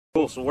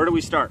Cool, so where do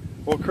we start?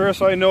 Well,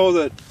 Chris, I know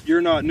that you're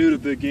not new to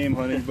big game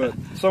hunting, but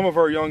some of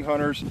our young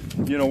hunters,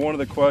 you know, one of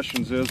the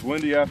questions is,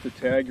 when do you have to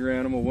tag your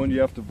animal? When do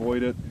you have to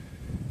void it?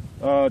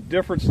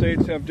 Different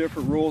states have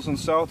different rules, and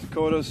South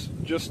Dakota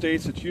just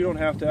states that you don't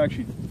have to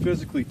actually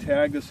physically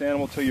tag this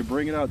animal until you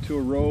bring it out to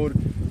a road,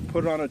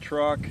 put it on a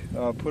truck,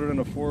 put it in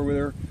a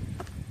four-wheeler.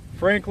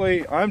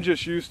 Frankly, I'm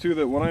just used to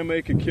that when I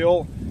make a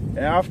kill,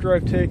 after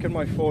I've taken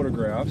my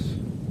photographs,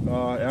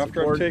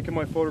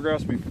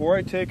 before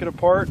I take it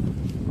apart,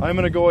 I'm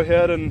going to go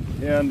ahead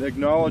and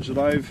acknowledge that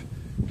I've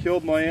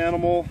killed my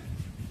animal,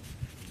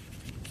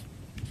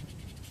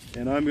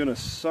 and I'm going to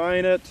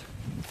sign it,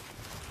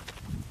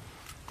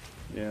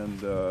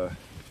 and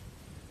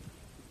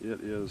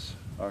it is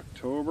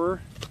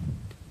October,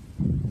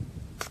 and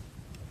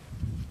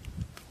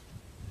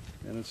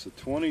it's the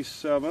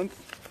 27th,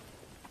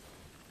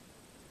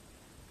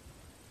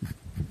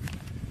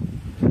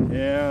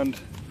 and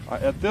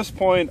at this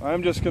point,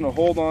 I'm just going to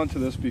hold on to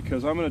this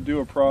because I'm going to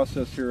do a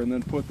process here and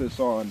then put this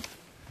on.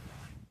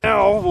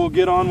 Now we'll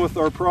get on with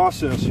our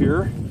process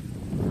here.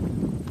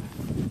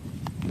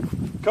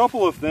 A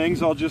couple of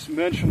things I'll just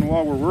mention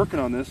while we're working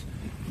on this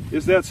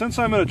is that since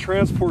I'm going to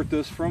transport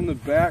this from the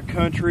back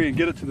country and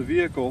get it to the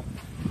vehicle,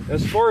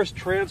 as far as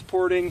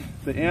transporting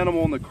the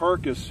animal and the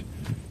carcass,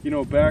 you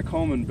know, back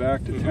home and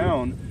back to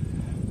town,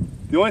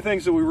 the only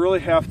things that we really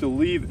have to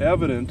leave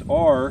evident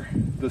are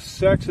the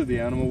sex of the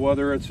animal,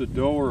 whether it's a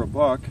doe or a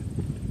buck,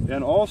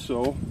 and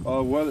also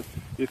whether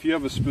if you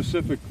have a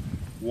specific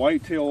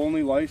whitetail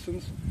only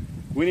license,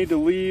 we need to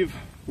leave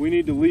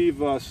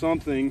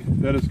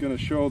something that is going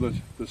to show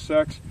the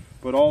sex,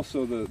 but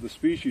also the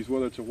species,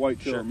 whether it's a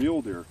whitetail or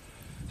mule deer.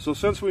 So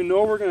since we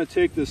know we're going to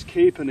take this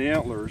cape and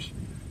antlers,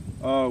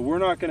 we're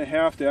not going to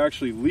have to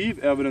actually leave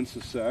evidence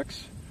of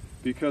sex,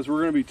 because we're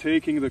going to be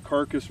taking the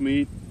carcass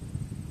meat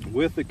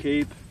with the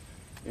cape,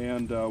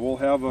 and we'll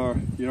have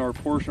our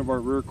portion of our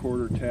rear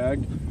quarter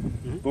tagged.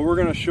 But we're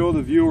going to show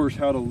the viewers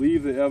how to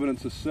leave the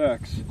evidence of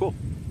sex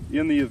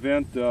in the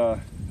event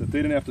that they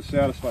didn't have to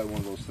satisfy one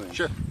of those things.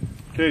 Sure.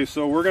 Okay,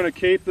 so we're going to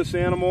cape this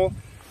animal,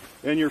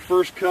 and your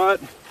first cut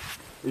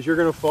is you're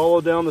going to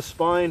follow down the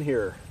spine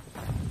here,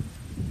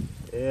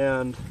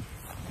 and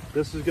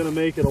this is going to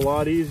make it a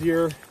lot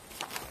easier.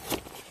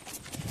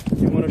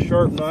 You want a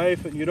sharp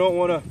knife, and you don't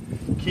want to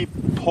keep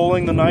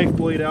pulling the knife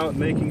blade out and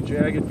making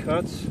jagged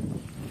cuts.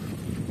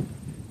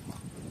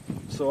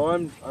 So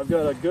I've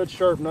got a good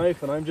sharp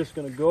knife, and I'm just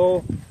going to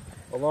go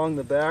along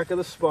the back of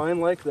the spine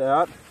like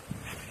that.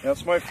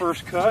 That's my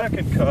first cut.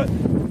 Second cut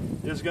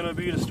is going to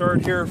be to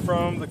start here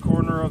from the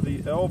corner of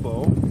the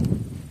elbow,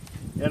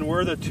 and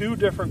where the two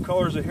different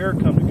colors of hair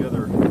come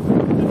together,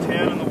 the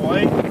tan and the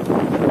white.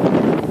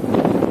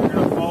 You're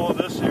going to follow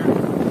this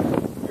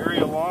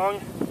area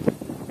along.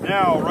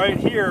 Now right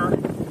here,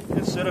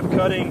 instead of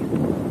cutting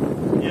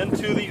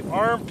into the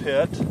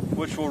armpit,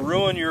 which will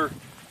ruin your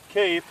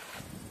cape,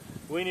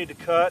 we need to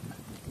cut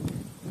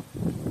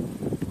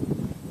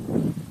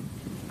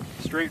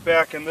straight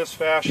back in this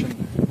fashion.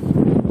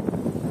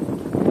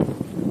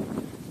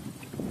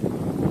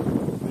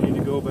 We need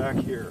to go back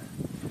here.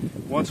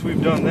 Once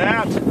we've done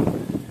that,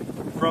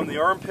 from the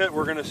armpit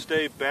we're going to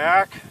stay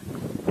back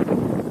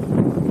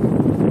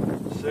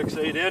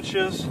 6-8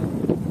 inches.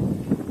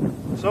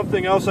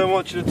 Something else I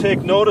want you to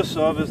take notice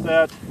of is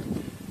that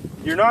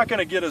you're not going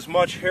to get as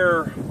much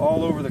hair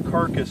all over the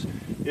carcass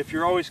if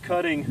you're always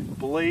cutting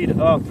blade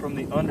up from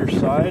the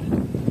underside.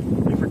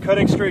 If you're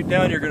cutting straight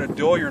down, you're going to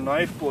dull your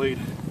knife blade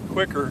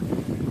quicker,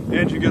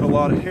 and you get a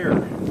lot of hair.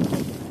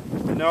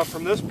 And now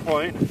from this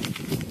point,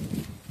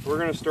 we're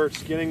going to start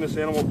skinning this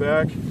animal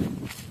back,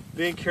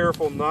 being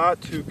careful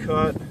not to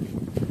cut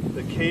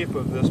the cape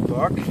of this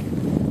buck.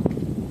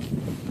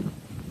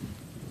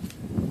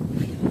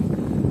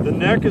 The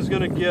neck is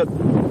going to get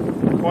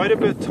quite a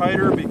bit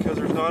tighter because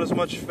there's not as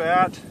much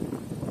fat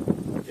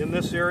in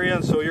this area,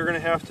 and so you're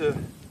going to have to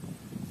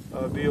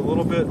be a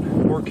little bit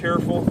more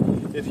careful.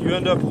 If you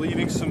end up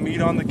leaving some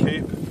meat on the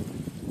cape,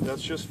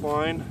 that's just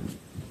fine.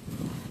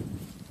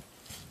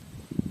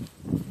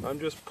 I'm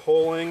just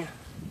pulling.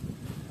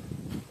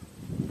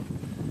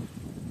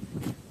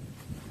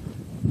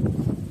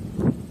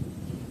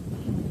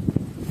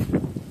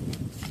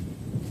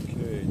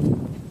 Okay,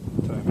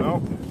 time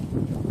out.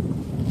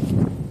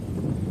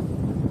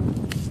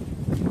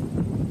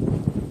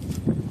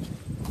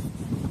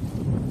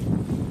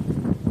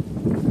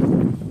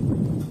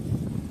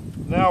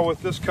 Now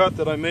with this cut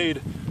that I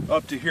made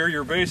up to here,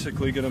 you're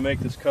basically going to make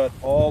this cut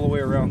all the way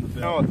around the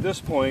bit. Now at this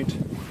point,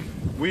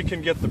 we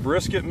can get the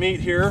brisket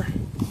meat here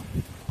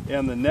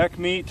and the neck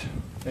meat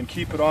and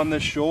keep it on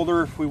this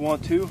shoulder if we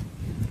want to.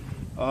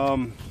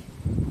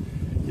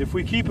 If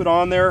we keep it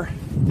on there,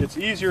 it's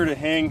easier to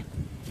hang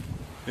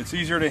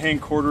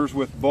quarters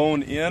with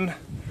bone in.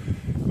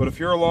 But if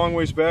you're a long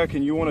ways back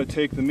and you want to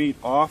take the meat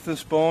off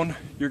this bone,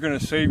 you're going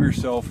to save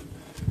yourself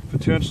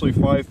potentially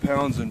 5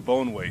 pounds in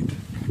bone weight.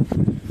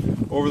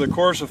 Over the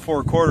course of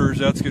 4 quarters,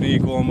 that's going to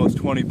equal almost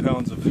 20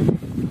 pounds of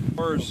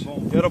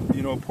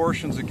edible,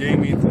 portions of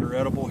game meat that are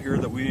edible here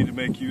that we need to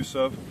make use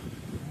of.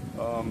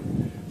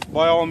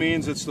 by all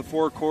means, it's the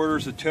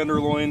forequarters, the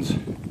tenderloins,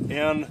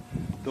 and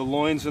the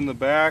loins in the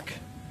back.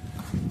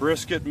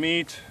 Brisket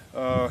meat,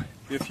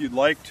 if you'd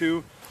like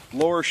to.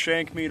 Lower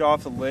shank meat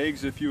off the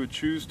legs if you would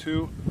choose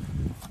to.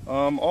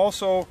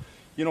 Also,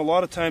 you know, a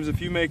lot of times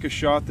if you make a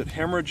shot that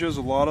hemorrhages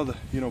a lot of the,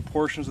 you know,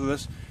 portions of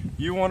this,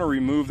 you want to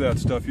remove that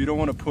stuff. You don't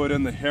want to put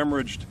in the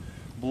hemorrhaged,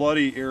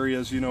 bloody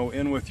areas, you know,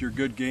 in with your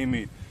good game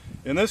meat.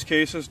 In this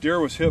case, this deer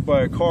was hit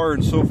by a car,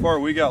 and so far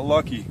we got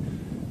lucky.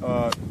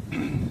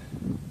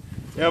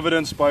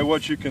 Evidenced by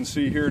what you can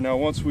see here. Now,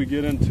 once we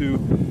get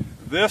into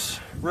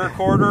this rear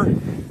quarter,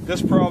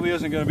 this probably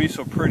isn't going to be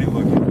so pretty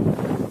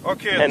looking.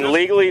 Okay. And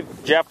legally,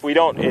 Jeff, we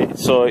don't.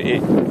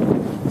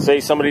 Say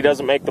somebody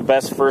doesn't make the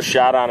best first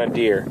shot on a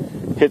deer,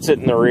 hits it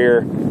in the rear,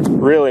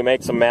 really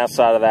makes a mess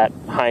out of that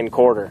hind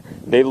quarter.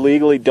 They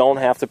legally don't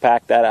have to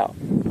pack that out.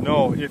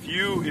 No, if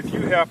you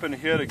happen to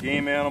hit a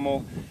game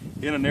animal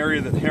in an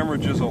area that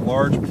hemorrhages a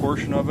large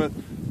portion of it,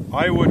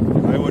 I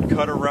would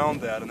cut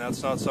around that, and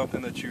that's not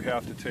something that you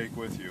have to take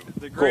with you.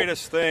 The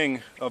greatest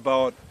thing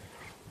about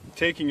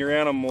taking your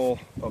animal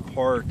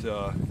apart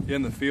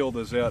in the field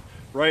is that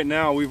right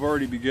now we've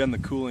already begun the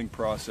cooling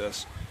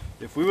process.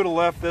 If we would have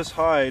left this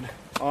hide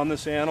on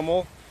this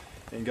animal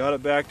and got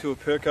it back to a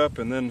pickup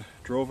and then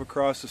drove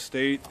across the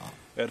state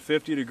at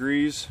 50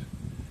 degrees,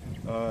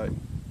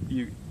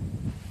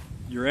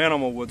 your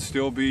animal would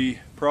still be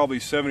probably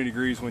 70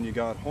 degrees when you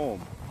got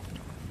home.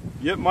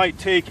 It might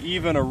take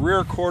even a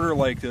rear quarter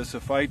like this,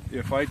 if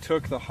I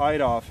took the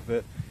hide off of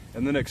it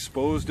and then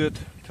exposed it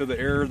to the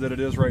air that it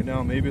is right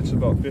now, maybe it's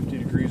about 50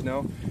 degrees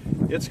now,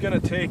 it's going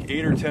to take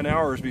 8 or 10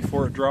 hours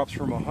before it drops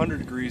from 100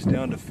 degrees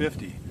down to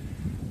 50.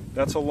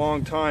 That's a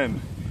long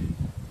time.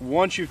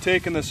 Once you've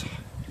taken this,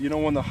 you know,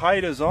 when the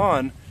hide is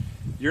on,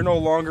 you're no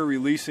longer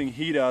releasing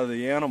heat out of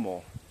the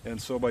animal,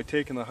 and so by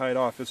taking the hide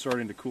off, it's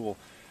starting to cool.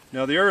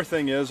 Now the other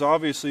thing is,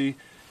 obviously,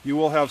 you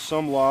will have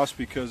some loss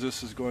because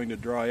this is going to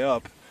dry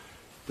up.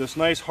 This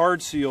nice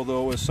hard seal,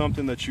 though, is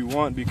something that you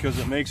want because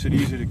it makes it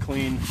easy to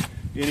clean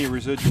any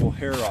residual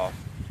hair off.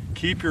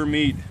 Keep your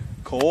meat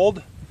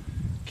cold,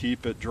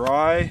 keep it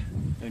dry,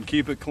 and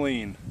keep it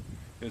clean.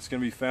 It's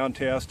going to be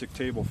fantastic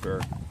table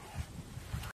fare.